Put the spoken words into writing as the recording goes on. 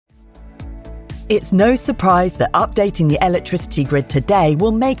It's no surprise that updating the electricity grid today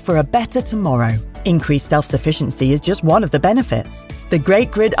will make for a better tomorrow. Increased self-sufficiency is just one of the benefits. The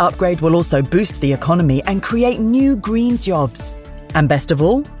Great Grid Upgrade will also boost the economy and create new green jobs. And best of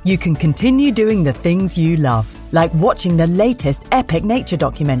all, you can continue doing the things you love, like watching the latest epic nature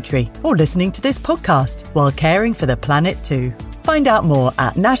documentary or listening to this podcast while caring for the planet too. Find out more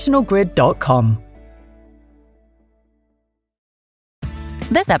at nationalgrid.com.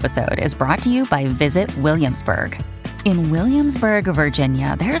 This episode is brought to you by Visit Williamsburg. In Williamsburg,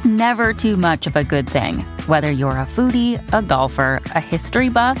 Virginia, there's never too much of a good thing. Whether you're a foodie, a golfer, a history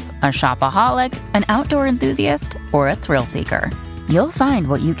buff, a shopaholic, an outdoor enthusiast, or a thrill seeker, you'll find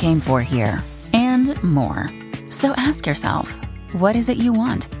what you came for here and more. So ask yourself, what is it you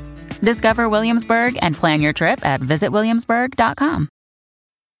want? Discover Williamsburg and plan your trip at visitwilliamsburg.com.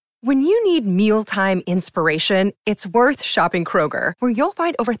 When you need mealtime inspiration, it's worth shopping Kroger, where you'll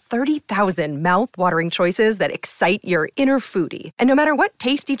find over 30,000 mouth-watering choices that excite your inner foodie. And no matter what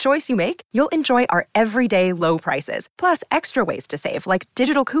tasty choice you make, you'll enjoy our everyday low prices, plus extra ways to save, like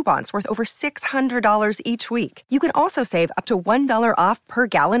digital coupons worth over $600 each week. You can also save up to $1 off per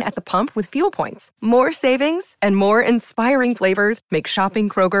gallon at the pump with fuel points. More savings and more inspiring flavors make shopping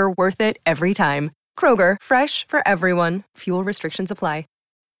Kroger worth it every time. Kroger, fresh for everyone. Fuel restrictions apply.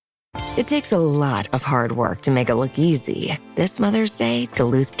 It takes a lot of hard work to make it look easy. This Mother's Day,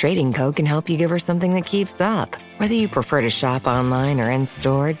 Duluth Trading Co. can help you give her something that keeps up. Whether you prefer to shop online or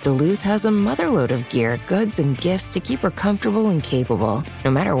in-store, Duluth has a motherload of gear, goods, and gifts to keep her comfortable and capable,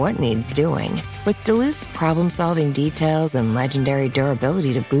 no matter what needs doing. With Duluth's problem-solving details and legendary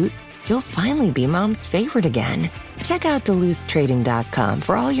durability to boot, you'll finally be Mom's favorite again. Check out DuluthTrading.com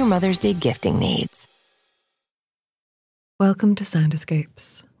for all your Mother's Day gifting needs. Welcome to Sound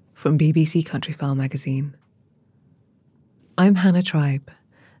Escapes from BBC Countryfile magazine. I'm Hannah Tribe,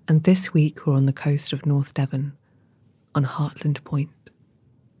 and this week we're on the coast of North Devon, on Hartland Point.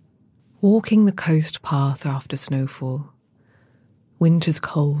 Walking the coast path after snowfall, winter's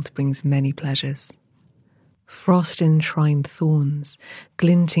cold brings many pleasures. Frost-enshrined thorns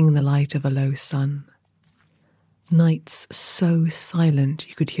glinting in the light of a low sun. Nights so silent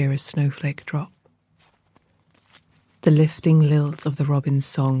you could hear a snowflake drop. The lifting lilt of the robin's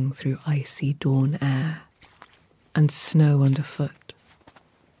song through icy dawn air, and snow underfoot,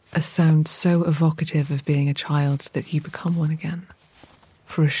 a sound so evocative of being a child that you become one again,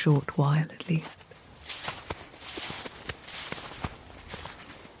 for a short while at least.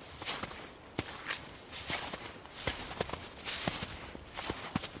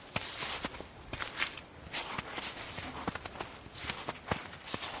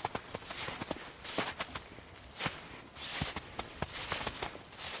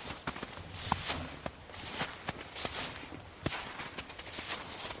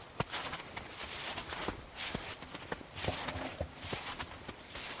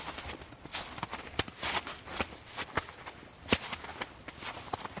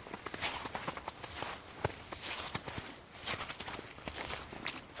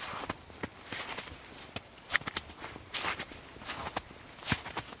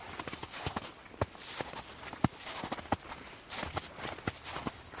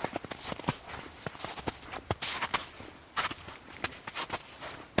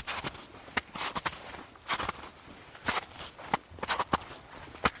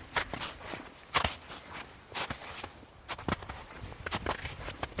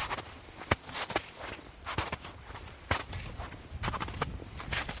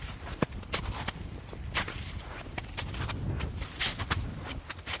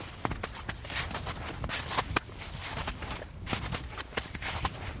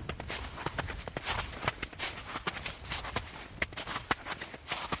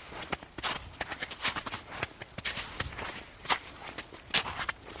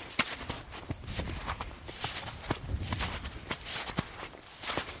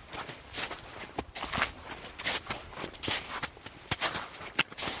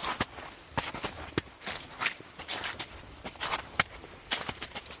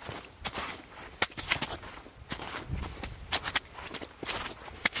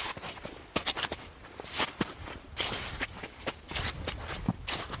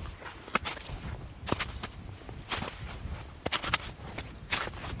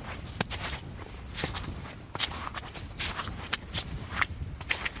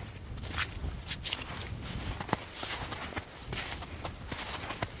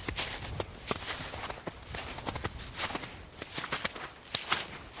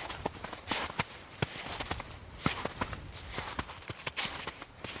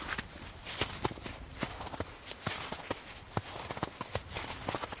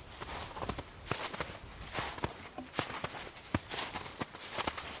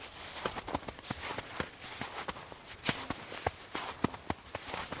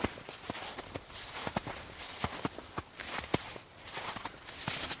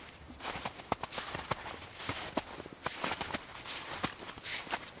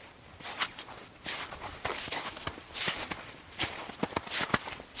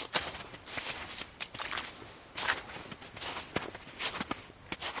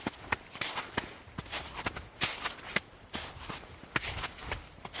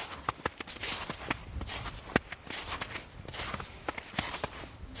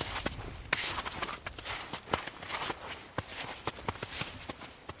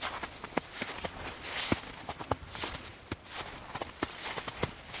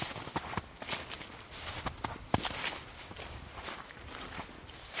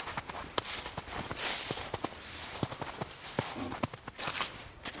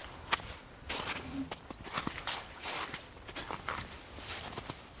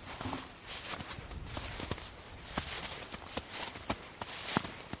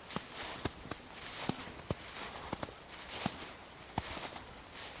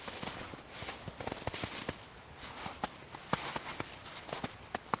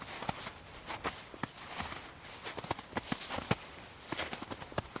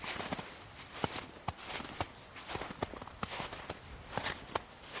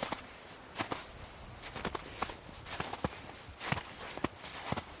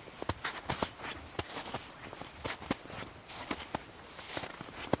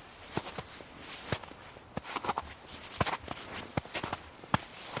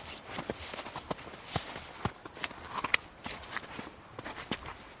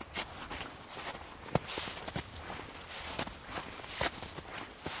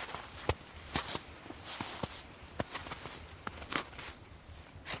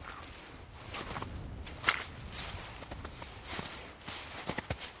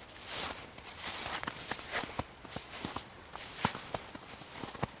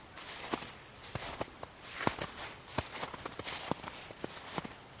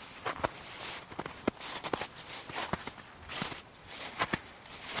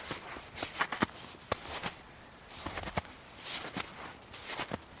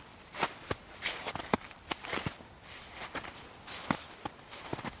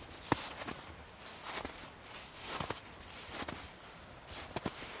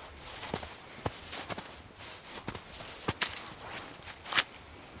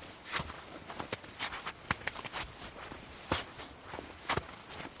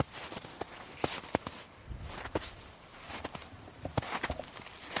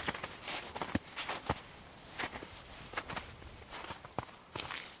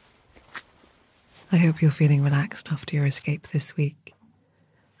 I hope you're feeling relaxed after your escape this week.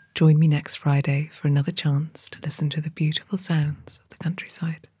 Join me next Friday for another chance to listen to the beautiful sounds of the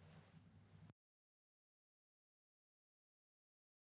countryside.